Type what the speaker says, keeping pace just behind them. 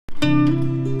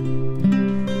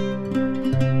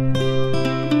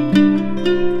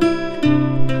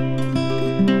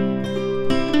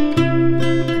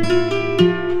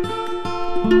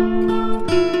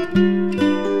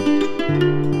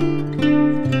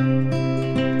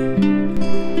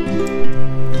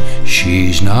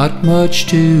She's not much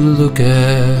to look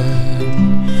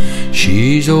at,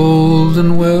 she's old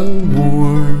and well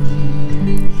worn.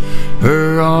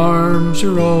 Her arms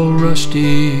are all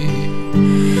rusty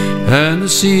and the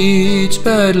seat's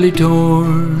badly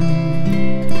torn.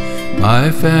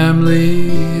 My family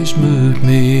has moved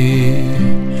me,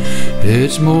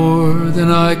 it's more than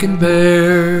I can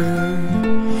bear,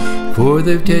 for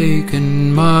they've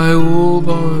taken my old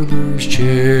barber's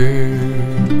chair.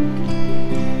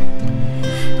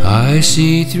 I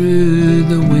see through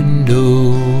the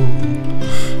window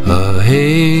a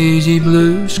hazy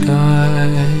blue sky.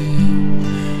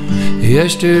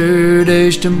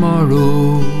 Yesterday's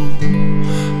tomorrow,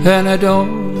 and I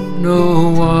don't know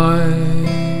why.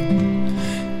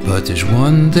 But there's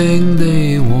one thing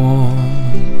they want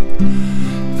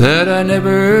that I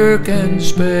never can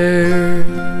spare.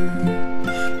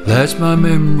 That's my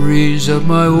memories of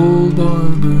my old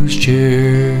barber's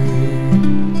chair.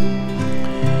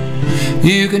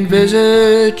 You can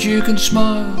visit, you can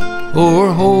smile,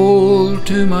 or hold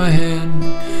to my hand.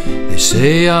 They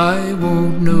say I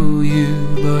won't know you,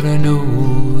 but I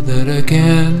know that I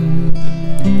can.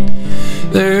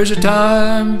 There's a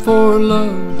time for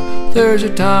love, there's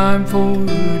a time for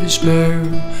despair,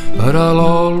 but I'll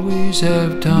always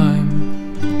have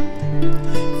time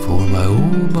for my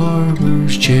old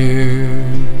barber's chair.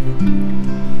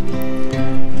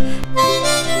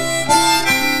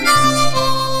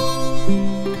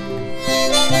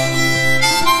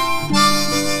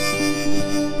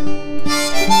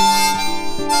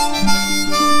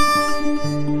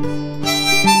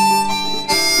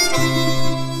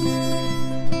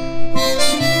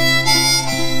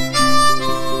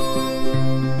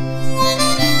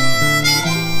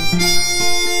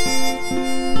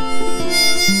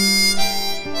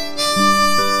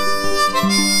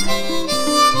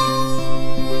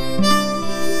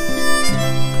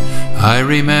 I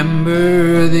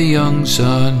remember the young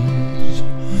sons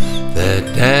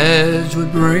that dads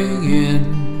would bring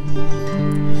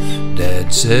in.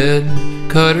 Dad said,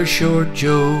 "Cut her short,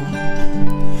 Joe,"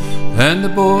 and the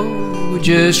boy would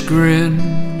just grin.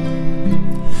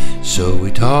 So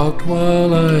we talked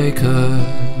while I cut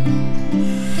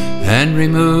and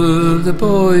removed the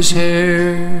boy's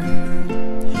hair.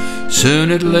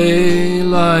 Soon it lay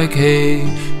like hay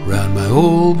round my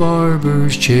old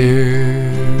barber's chair.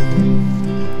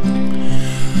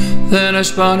 Then I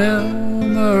spun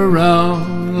him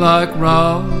around like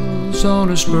rowels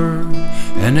on a spur,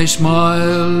 and they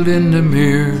smiled in the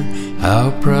mirror,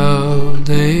 how proud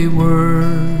they were.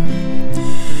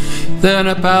 Then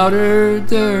I powdered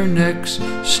their necks,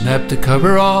 snapped the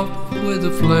cover off with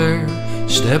a flare.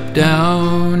 Step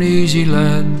down, easy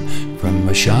lad, from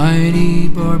my shiny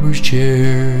barber's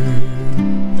chair.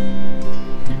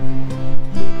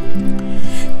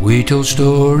 We told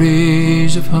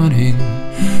stories of hunting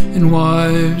and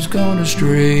wives gone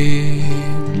astray,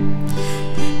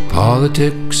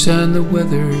 politics and the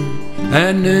weather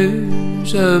and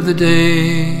news of the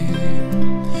day.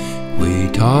 We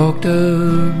talked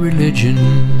of religion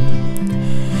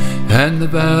and the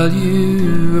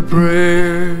value of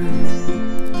prayer,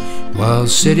 while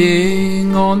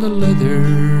sitting on the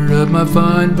leather of my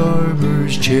fine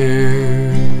barber's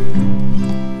chair.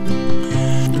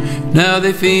 Now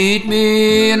they feed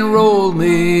me and roll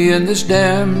me in this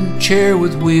damn chair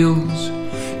with wheels.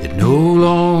 It no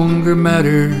longer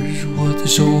matters what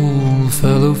this old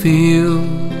fellow feels.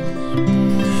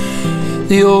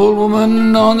 The old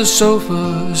woman on the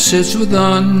sofa sits with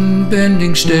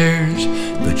unbending stares,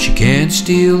 but she can't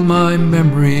steal my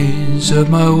memories of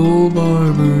my old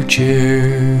barber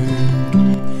chair.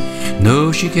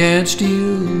 No, she can't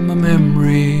steal my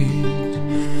memories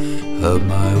of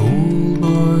my old